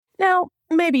Now,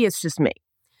 maybe it's just me,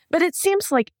 but it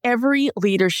seems like every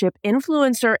leadership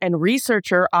influencer and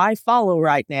researcher I follow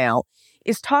right now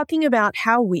is talking about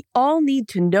how we all need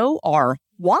to know our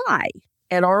why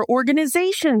and our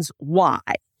organization's why.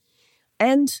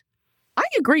 And I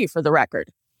agree, for the record.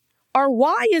 Our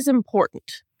why is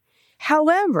important.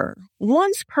 However,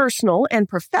 one's personal and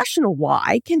professional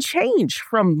why can change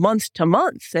from month to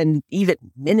month and even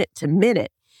minute to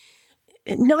minute,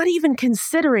 not even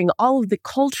considering all of the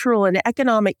cultural and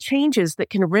economic changes that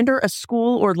can render a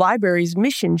school or library's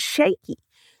mission shaky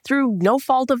through no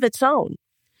fault of its own.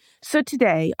 So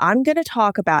today, I'm going to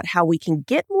talk about how we can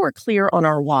get more clear on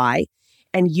our why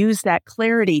and use that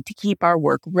clarity to keep our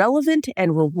work relevant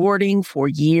and rewarding for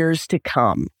years to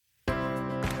come.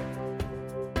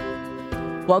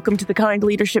 Welcome to the Kind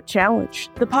Leadership Challenge,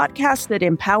 the podcast that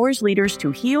empowers leaders to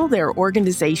heal their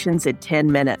organizations in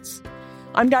 10 minutes.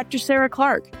 I'm Dr. Sarah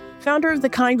Clark, founder of the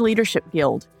Kind Leadership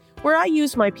Guild, where I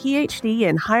use my PhD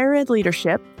in higher ed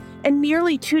leadership and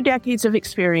nearly 2 decades of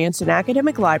experience in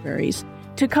academic libraries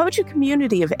to coach a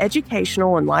community of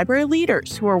educational and library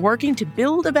leaders who are working to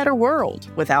build a better world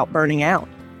without burning out.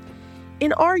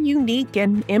 In our unique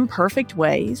and imperfect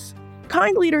ways,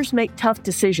 kind leaders make tough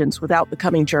decisions without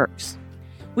becoming jerks.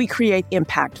 We create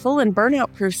impactful and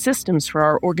burnout-proof systems for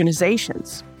our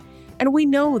organizations. And we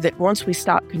know that once we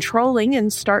stop controlling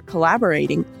and start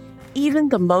collaborating, even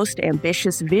the most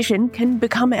ambitious vision can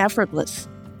become effortless.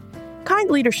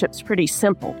 Kind leadership's pretty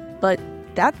simple, but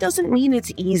that doesn't mean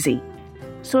it's easy.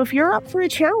 So if you're up for a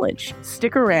challenge,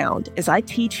 stick around as I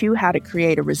teach you how to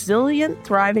create a resilient,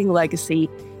 thriving legacy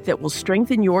that will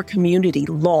strengthen your community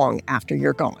long after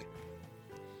you're gone.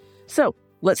 So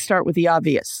let's start with the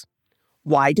obvious.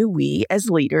 Why do we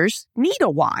as leaders need a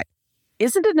why?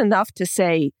 Isn't it enough to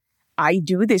say, I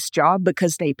do this job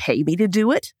because they pay me to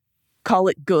do it, call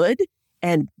it good,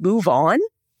 and move on?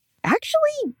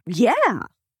 Actually, yeah.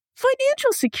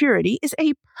 Financial security is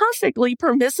a perfectly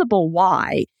permissible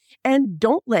why. And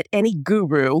don't let any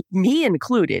guru, me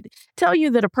included, tell you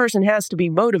that a person has to be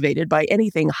motivated by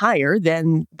anything higher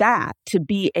than that to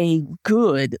be a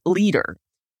good leader.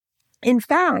 In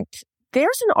fact,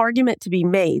 there's an argument to be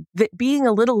made that being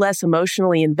a little less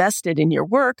emotionally invested in your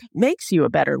work makes you a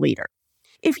better leader.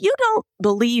 If you don't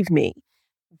believe me,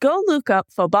 go look up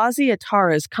Fobazi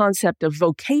Atara's concept of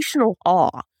vocational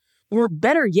awe, or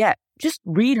better yet, just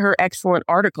read her excellent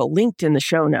article linked in the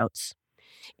show notes.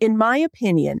 In my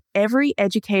opinion, every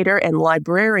educator and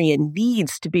librarian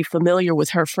needs to be familiar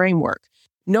with her framework,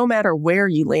 no matter where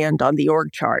you land on the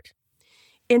org chart.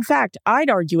 In fact, I'd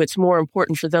argue it's more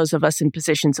important for those of us in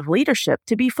positions of leadership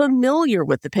to be familiar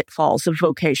with the pitfalls of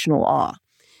vocational awe,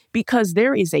 because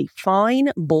there is a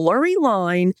fine, blurry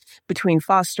line between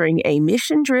fostering a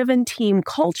mission-driven team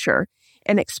culture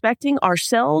and expecting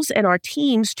ourselves and our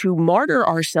teams to martyr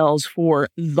ourselves for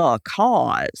the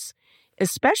cause,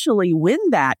 especially when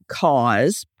that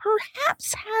cause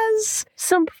perhaps has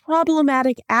some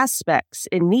problematic aspects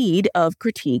in need of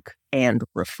critique and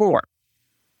reform.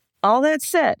 All that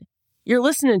said, you're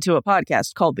listening to a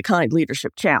podcast called The Kind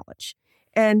Leadership Challenge.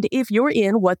 And if you're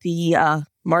in what the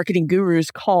marketing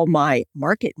gurus call my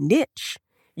market niche,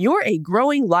 you're a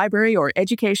growing library or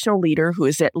educational leader who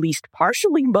is at least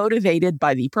partially motivated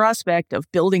by the prospect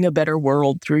of building a better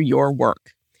world through your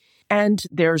work. And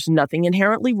there's nothing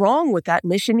inherently wrong with that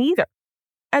mission either.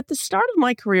 At the start of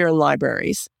my career in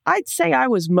libraries, I'd say I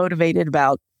was motivated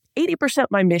about 80%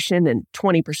 by mission and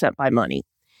 20% by money.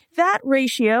 That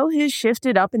ratio has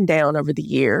shifted up and down over the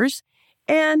years,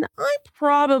 and I'm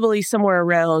probably somewhere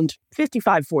around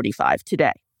 55-45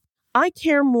 today. I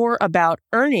care more about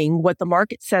earning what the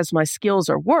market says my skills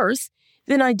are worth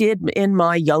than I did in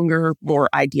my younger, more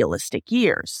idealistic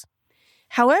years.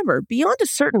 However, beyond a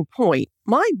certain point,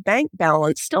 my bank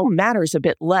balance still matters a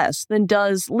bit less than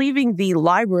does leaving the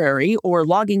library or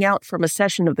logging out from a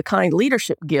session of the Kind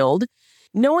Leadership Guild,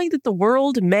 knowing that the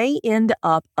world may end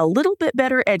up a little bit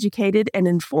better educated and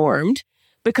informed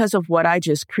because of what I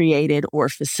just created or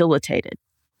facilitated.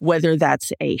 Whether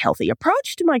that's a healthy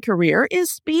approach to my career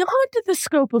is beyond the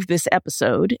scope of this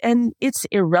episode, and it's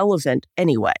irrelevant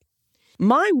anyway.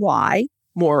 My why,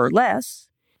 more or less,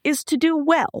 is to do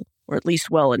well, or at least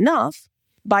well enough,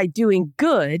 by doing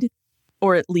good,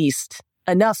 or at least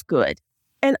enough good.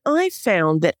 And I've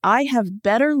found that I have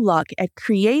better luck at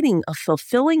creating a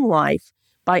fulfilling life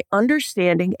by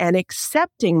understanding and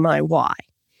accepting my why,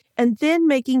 and then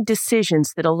making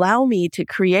decisions that allow me to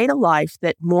create a life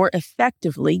that more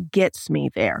effectively gets me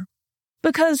there.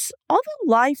 Because although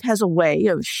life has a way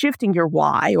of shifting your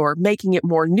why or making it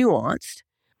more nuanced,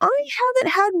 I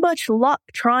haven't had much luck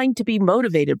trying to be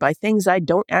motivated by things I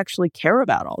don't actually care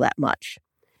about all that much.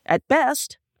 At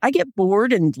best, I get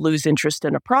bored and lose interest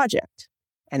in a project.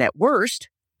 And at worst,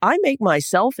 I make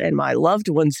myself and my loved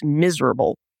ones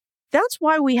miserable. That's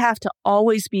why we have to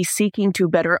always be seeking to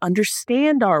better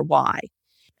understand our why.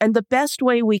 And the best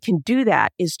way we can do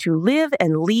that is to live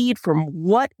and lead from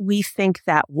what we think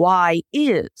that why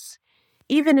is,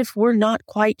 even if we're not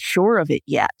quite sure of it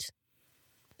yet.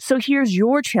 So here's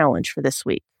your challenge for this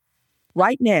week.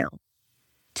 Right now,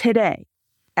 today,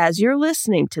 as you're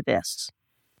listening to this,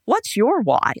 what's your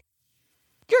why?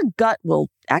 Your gut will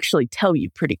actually tell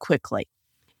you pretty quickly.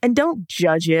 And don't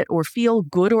judge it or feel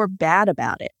good or bad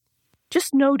about it.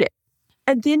 Just note it.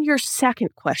 And then your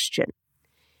second question.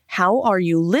 How are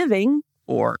you living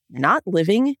or not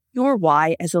living your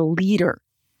why as a leader?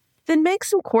 Then make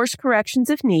some course corrections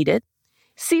if needed.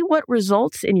 See what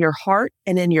results in your heart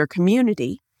and in your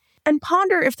community, and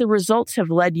ponder if the results have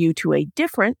led you to a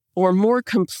different or more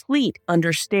complete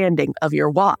understanding of your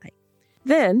why.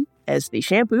 Then, as the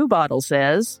shampoo bottle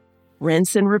says,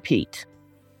 rinse and repeat.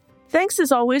 Thanks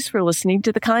as always for listening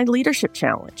to the Kind Leadership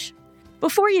Challenge.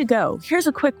 Before you go, here's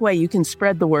a quick way you can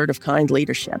spread the word of kind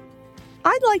leadership.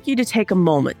 I'd like you to take a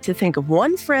moment to think of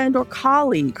one friend or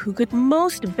colleague who could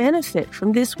most benefit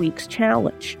from this week's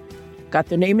challenge. Got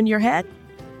their name in your head?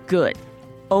 Good.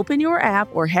 Open your app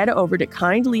or head over to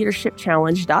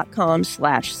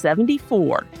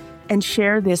kindleadershipchallenge.com/74 and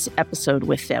share this episode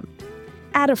with them.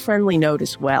 Add a friendly note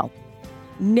as well.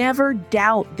 Never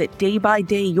doubt that day by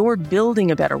day you're building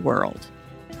a better world,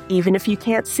 even if you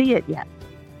can't see it yet.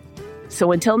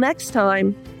 So until next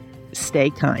time, stay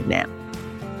kind now.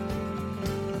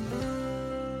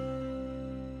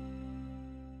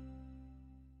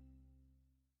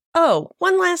 Oh,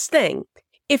 one last thing.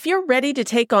 If you're ready to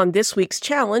take on this week's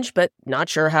challenge but not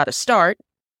sure how to start,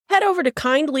 head over to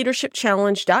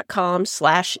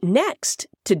kindleadershipchallenge.com/next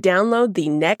to download the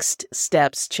Next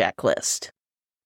Steps checklist.